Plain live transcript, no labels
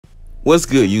What's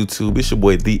good, YouTube? It's your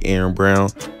boy, the Erin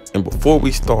Brown. And before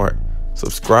we start,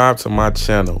 subscribe to my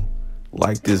channel,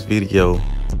 like this video,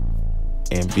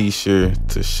 and be sure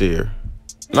to share.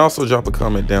 And also drop a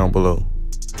comment down below.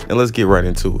 And let's get right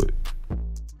into it.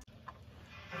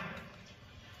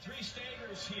 Three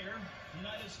stagers here.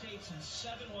 United States in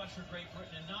 7. Watch for Great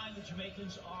Britain in 9. The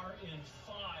Jamaicans are in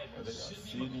 5.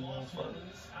 Sydney McLaughlin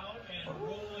out and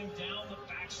rolling down the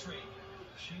back straight.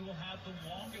 She will have the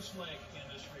longest leg in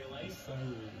this relay.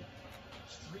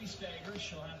 It's 3 staggers.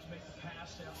 She'll have to make the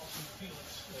pass to Allison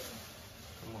Felix.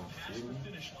 Past the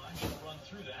finish line. She'll run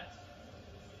through that.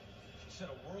 She set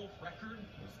a world record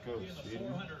in the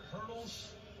 400 hurdles.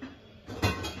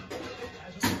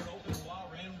 Hasn't been open in a while.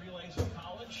 Ran relays in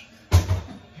college.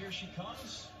 Here she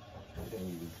comes. It ain't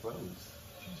even close.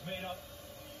 She's made up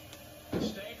a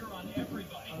stagger on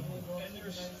everybody. And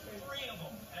there's 3 of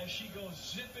them as she goes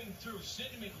zipping through.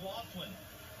 Sydney McLaughlin.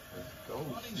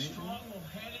 Running strong, will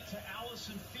hand it to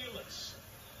Allison Felix.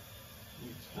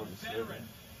 The veteran,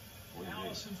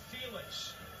 Allison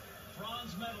Felix.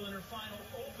 Bronze medal in her final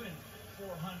open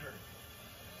 400.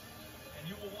 And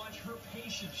you will watch her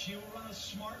patience. She will run a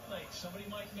smart leg. Somebody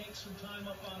might make some time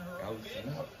up on her a bit,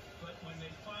 but when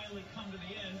they finally come to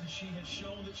the end, she has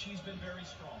shown that she's been very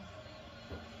strong.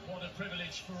 What a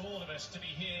privilege for all of us to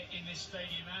be here in this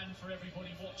stadium and for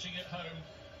everybody watching at home.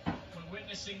 We're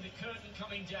witnessing the curtain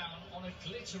coming down on a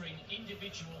glittering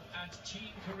individual and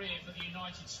team career for the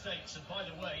United States. And by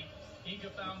the way, Inga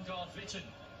Baumgart-Witten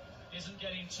isn't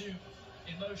getting too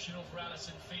emotional for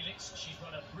Allison Felix. She's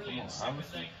run a brilliant second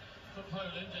leg for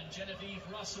Poland, and Genevieve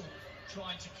Russell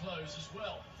trying to close as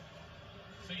well.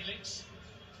 Felix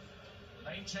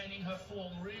maintaining her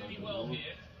form really well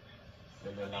here. The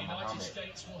United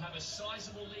States will have a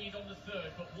sizable lead on the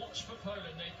 3rd, but watch for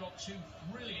Poland. They've got 2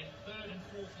 brilliant 3rd and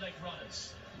 4th leg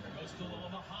runners. There goes Mboma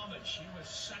Muhammad. She was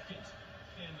 2nd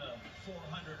in the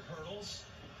 400 hurdles.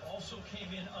 Also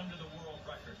came in under the world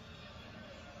record.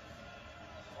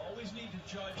 Always need to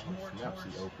judge more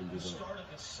towards the start of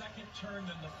the 2nd turn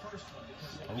than the 1st one,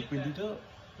 because they get that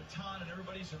baton and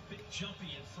everybody's a bit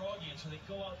jumpy and froggy, and so they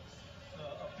go out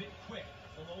a bit quick.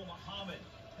 Mboma Muhammad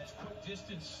has put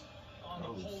distance on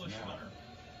the Polish runner.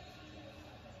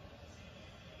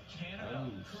 Canada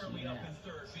currently up in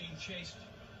 3rd, being chased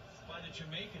by the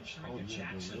Jamaican Sharika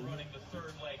Jackson running the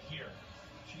 3rd leg here.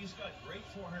 She's got great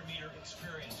 400-meter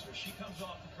experience, so she comes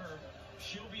off the curve.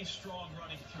 She'll be strong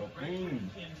running through. Great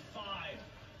in 5.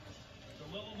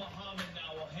 The little Muhammad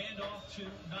now will hand off to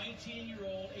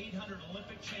 19-year-old 800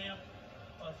 Olympic champ,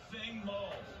 Athing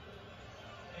Mo.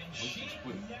 And she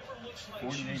never looks like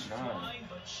she's flying,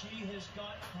 but she has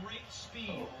got great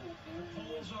speed. The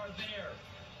poles are there.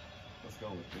 Let's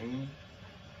go with Thing.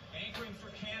 Anchoring for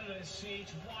Canada is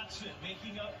Sage Watson,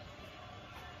 making up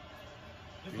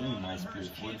the Thing might be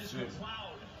Hurst, Candace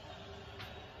McLeod.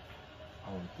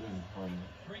 Oh, Thing running.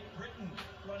 Great Britain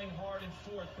running hard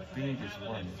in 4th, but do they have it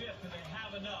in 5th? Do they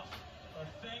have enough?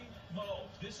 Athing Mo.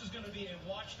 This is going to be a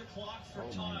watch the clock for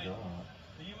time.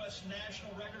 The U.S.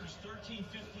 national record is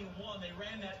 13:15.1. They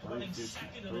ran that running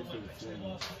 2nd in the Olympics. They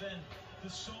lost then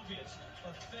the Soviets.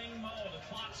 Athing Mo, the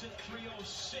clock's at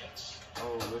 3:06.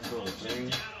 Oh, let's go,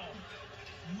 Thing.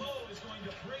 Mo is going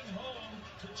to bring home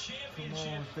the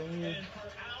championship. And for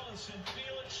Allison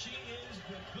Felix, she is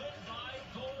the goodbye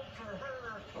gold for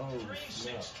her.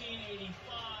 3:16.85.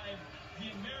 The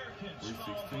Americans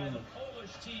followed by the Polish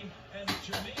team and the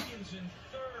Jamaicans in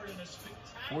 3rd in a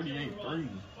spectacular run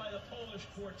by the Polish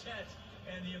quartet.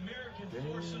 And the American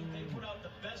foursome, they put out the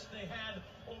best they had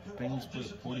over all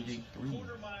disciplines.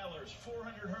 Quarter-milers,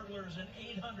 400 hurdlers, and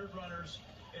 800 runners.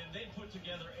 And they put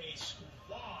together a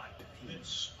squad that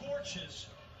scorches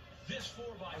this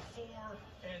 4x4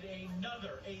 and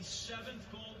another, a 7th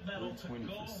gold medal to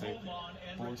go home on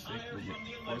and retire from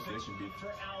the Olympics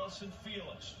for Allison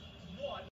Felix. What